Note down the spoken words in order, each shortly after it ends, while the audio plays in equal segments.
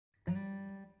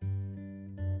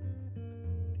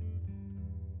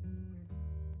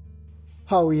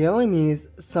How real name is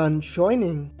son Xue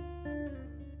Ning.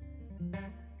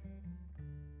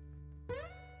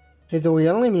 His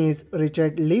real name is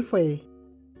Richard Decoy.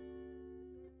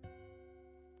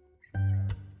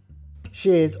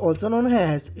 She is also known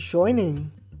as Xue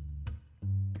Ning.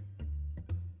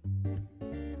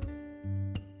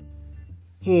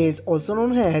 He is also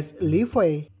known as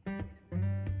Decoy.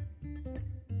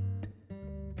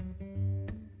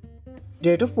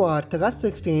 Date of birth August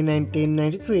 16,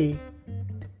 1993.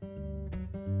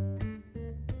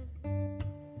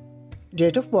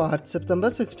 Date of birth September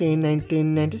 16,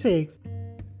 1996.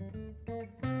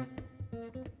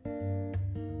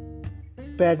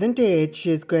 Present age,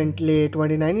 she is currently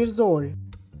 29 years old.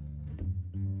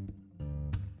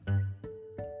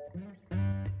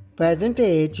 Present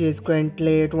age, she is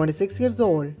currently 26 years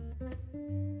old.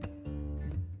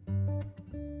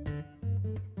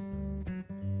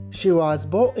 She was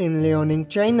born in Liaoning,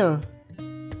 China.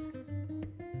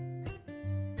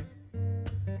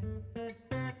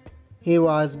 He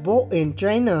was born in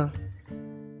China.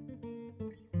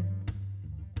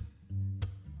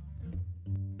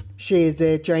 She is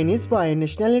a Chinese by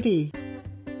nationality.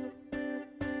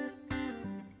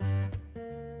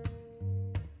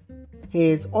 He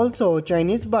is also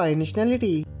Chinese by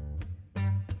nationality.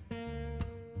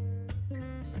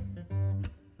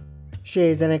 She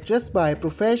is an actress by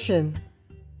profession.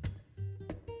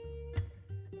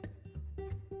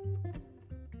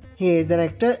 He is an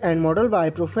actor and model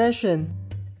by profession.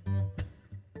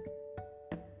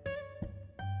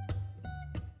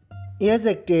 He is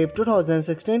active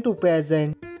 2016 to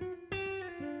present.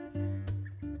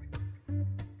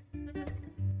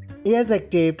 He is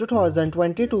active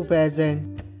 2020 to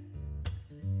present.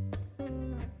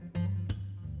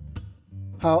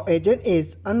 Her agent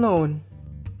is unknown.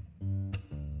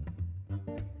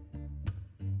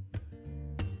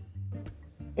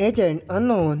 Agent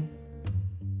unknown.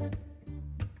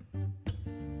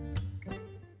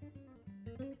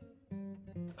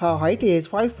 Her height is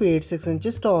 5 feet 6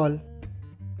 inches tall.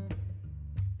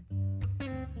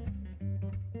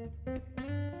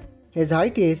 His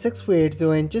height is 6 feet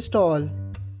 0 inches tall.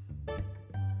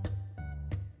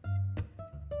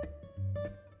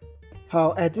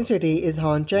 Her ethnicity is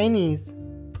Han Chinese.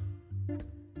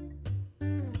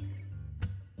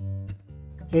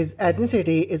 His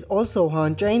ethnicity is also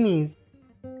Han Chinese.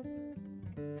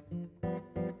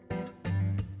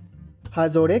 Her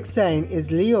zodiac sign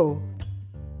is Leo.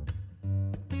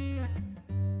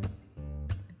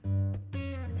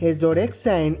 His zodiac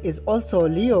sign is also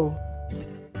Leo.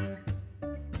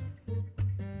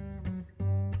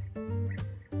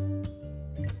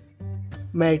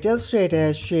 Marital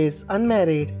status, she is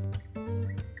unmarried.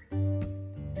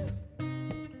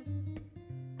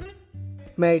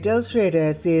 Marital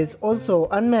status is also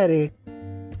unmarried.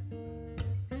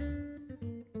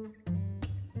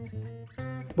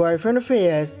 Boyfriend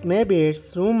affairs, maybe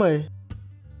it's rumor.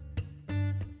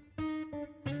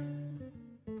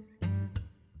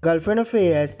 Girlfriend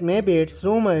affairs, maybe it's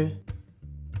rumor.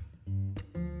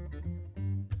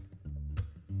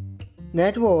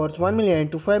 Net worth $1 million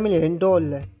to $5 million.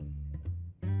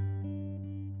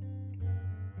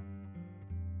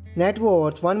 Net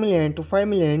worth $1 million to $5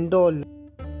 million.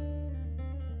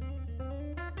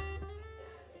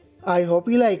 I hope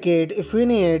you like it. If you're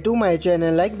new to my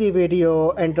channel, like the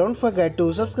video and don't forget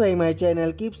to subscribe my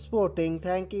channel. Keep supporting.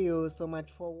 Thank you so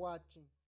much for watching.